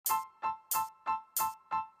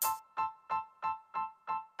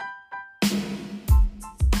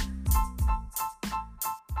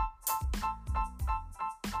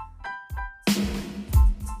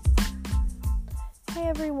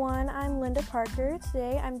Linda Parker.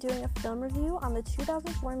 Today I'm doing a film review on the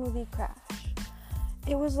 2004 movie Crash.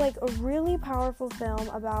 It was like a really powerful film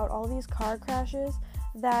about all these car crashes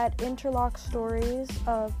that interlock stories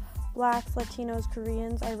of blacks, Latinos,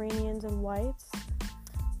 Koreans, Iranians, and whites.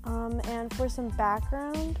 And for some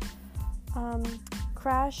background,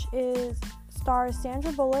 Crash stars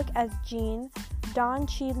Sandra Bullock as Jean, Don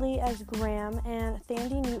Cheadle as Graham, and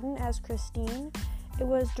Thandie Newton as Christine. It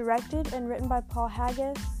was directed and written by Paul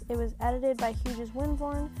Haggis. It was edited by Hughes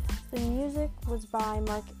Winborn. The music was by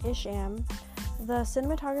Mark Isham. The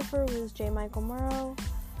cinematographer was J. Michael Murrow.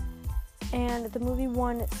 And the movie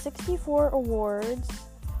won 64 awards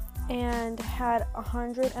and had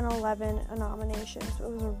 111 nominations. It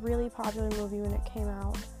was a really popular movie when it came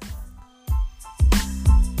out.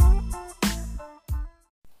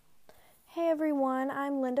 Hey everyone,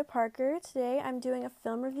 I'm Linda Parker. Today I'm doing a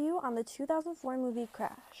film review on the 2004 movie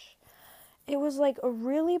Crash. It was like a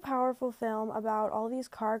really powerful film about all these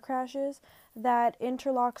car crashes that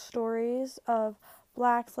interlock stories of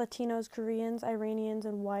blacks, Latinos, Koreans, Iranians,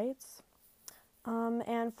 and whites.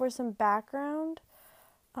 And for some background,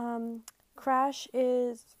 Crash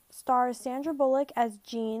stars Sandra Bullock as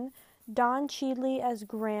Jean, Don Cheadle as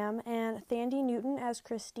Graham, and Thandie Newton as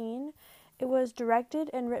Christine. It was directed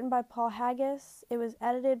and written by Paul Haggis. It was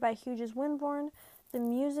edited by Hughes Winborn. The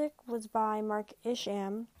music was by Mark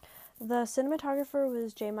Isham. The cinematographer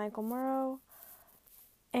was J. Michael Murrow.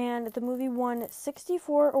 And the movie won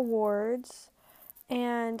 64 awards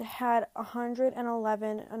and had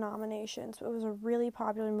 111 nominations. It was a really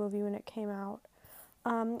popular movie when it came out.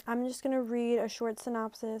 I'm just going to read a short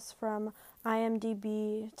synopsis from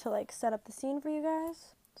IMDb to set up the scene for you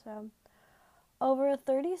guys. Over a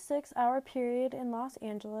 36-hour period in Los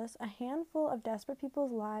Angeles, a handful of desperate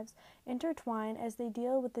people's lives intertwine as they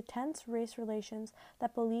deal with the tense race relations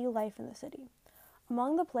that beleaguer life in the city.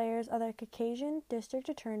 Among the players are the Caucasian district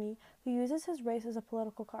attorney who uses his race as a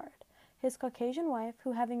political card, his Caucasian wife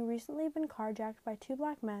who, having recently been carjacked by two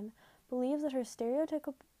black men, believes that her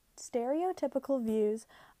stereotypical views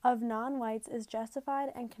of non-whites is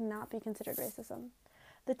justified and cannot be considered racism.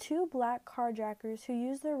 The two black carjackers who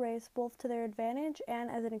use their race both to their advantage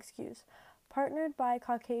and as an excuse, partnered by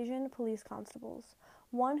Caucasian police constables,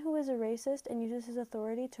 one who is a racist and uses his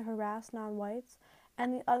authority to harass non-whites,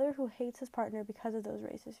 and the other who hates his partner because of those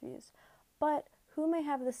racist views, but who may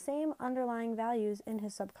have the same underlying values in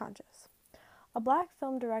his subconscious. A black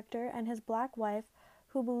film director and his black wife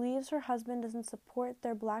who believes her husband doesn't support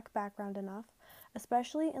their black background enough,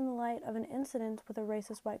 especially in the light of an incident with a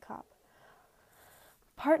racist white cop.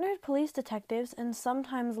 Partnered police detectives and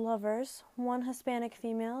sometimes lovers, one Hispanic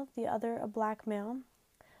female, the other a black male.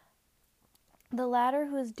 The latter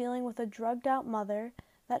who is dealing with a drugged-out mother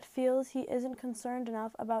that feels he isn't concerned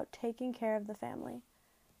enough about taking care of the family.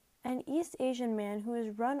 An East Asian man who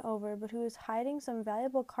is run over but who is hiding some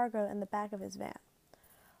valuable cargo in the back of his van.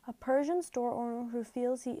 A Persian store owner who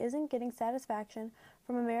feels he isn't getting satisfaction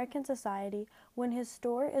from American society when his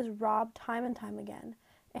store is robbed time and time again.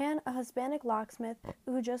 And a Hispanic locksmith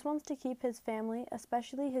who just wants to keep his family,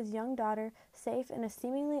 especially his young daughter, safe in a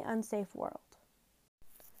seemingly unsafe world.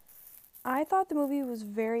 I thought the movie was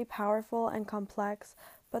very powerful and complex,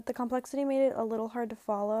 but the complexity made it a little hard to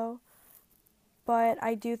follow. But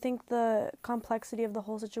I do think the complexity of the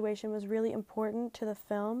whole situation was really important to the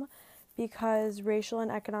film because racial and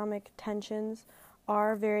economic tensions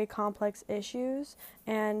are very complex issues,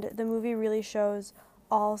 and the movie really shows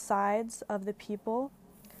all sides of the people.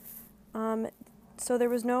 So there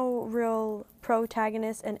was no real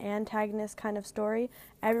protagonist and antagonist kind of story.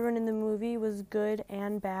 Everyone in the movie was good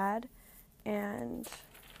and bad. And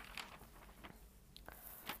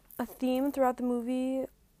a theme throughout the movie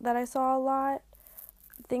that I saw a lot,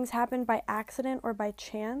 things happened by accident or by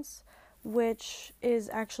chance, which is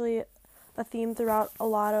actually a theme throughout a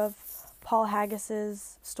lot of Paul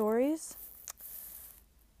Haggis's stories.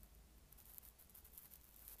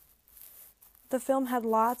 The film had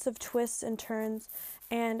lots of twists and turns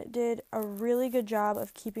and did a really good job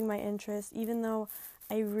of keeping my interest, even though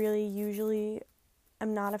I really usually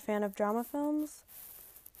am not a fan of drama films.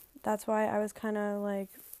 That's why I was kind of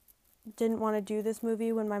didn't want to do this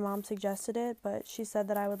movie when my mom suggested it, but she said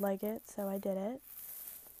that I would like it, so I did it.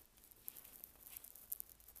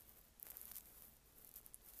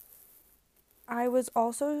 I was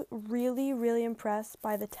also really, really impressed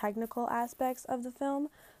by the technical aspects of the film,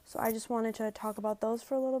 so I just wanted to talk about those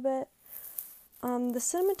for a little bit. The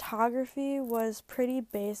cinematography was pretty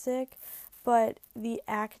basic, but the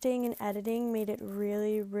acting and editing made it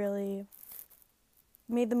really, really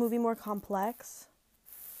made the movie more complex.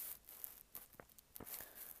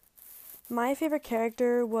 My favorite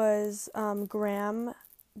character was Graham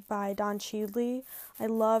by Don Cheadle. I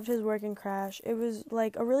loved his work in Crash. It was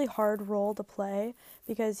like a really hard role to play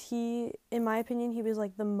because he, in my opinion, he was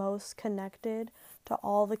like the most connected to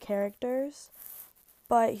all the characters.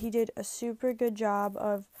 But he did a super good job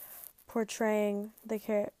of portraying the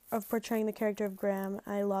character of Graham.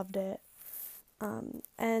 I loved it.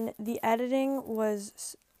 And the editing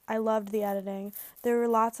was, I loved the editing. There were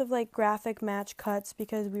lots of like graphic match cuts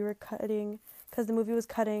because the movie was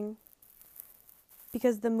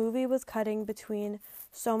cutting between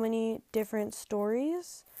so many different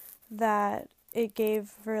stories that it gave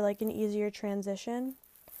for like an easier transition.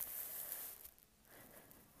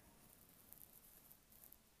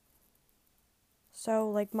 So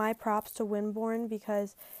like my props to Winborn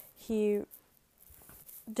because he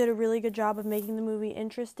did a really good job of making the movie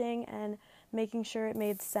interesting and making sure it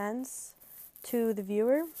made sense to the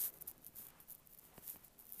viewer.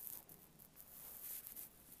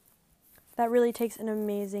 That really takes an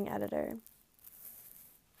amazing editor.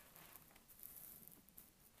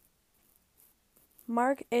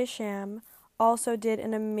 Mark Isham also did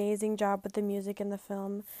an amazing job with the music in the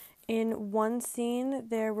film. In one scene,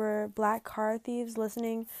 there were black car thieves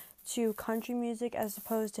listening to country music as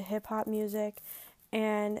opposed to hip-hop music,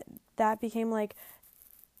 and that became like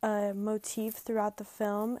a motif throughout the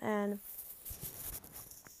film. And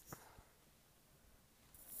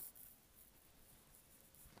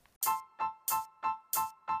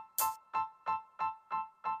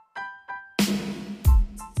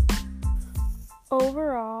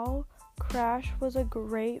overall, Crash was a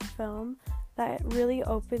great film that really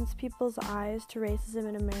opens people's eyes to racism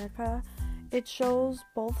in America. It shows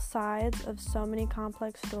both sides of so many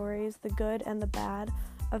complex stories, the good and the bad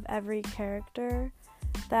of every character,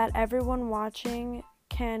 that everyone watching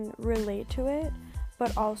can relate to it,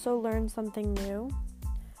 but also learn something new.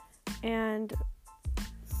 And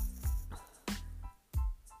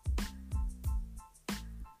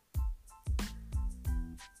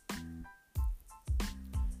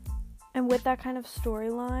with that kind of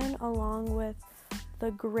storyline, along with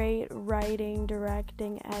the great writing,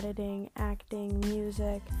 directing, editing, acting,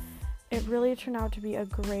 music, it really turned out to be a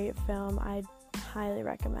great film. I'd highly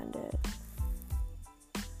recommend it.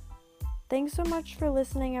 Thanks so much for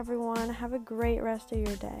listening, everyone. Have a great rest of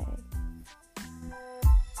your day.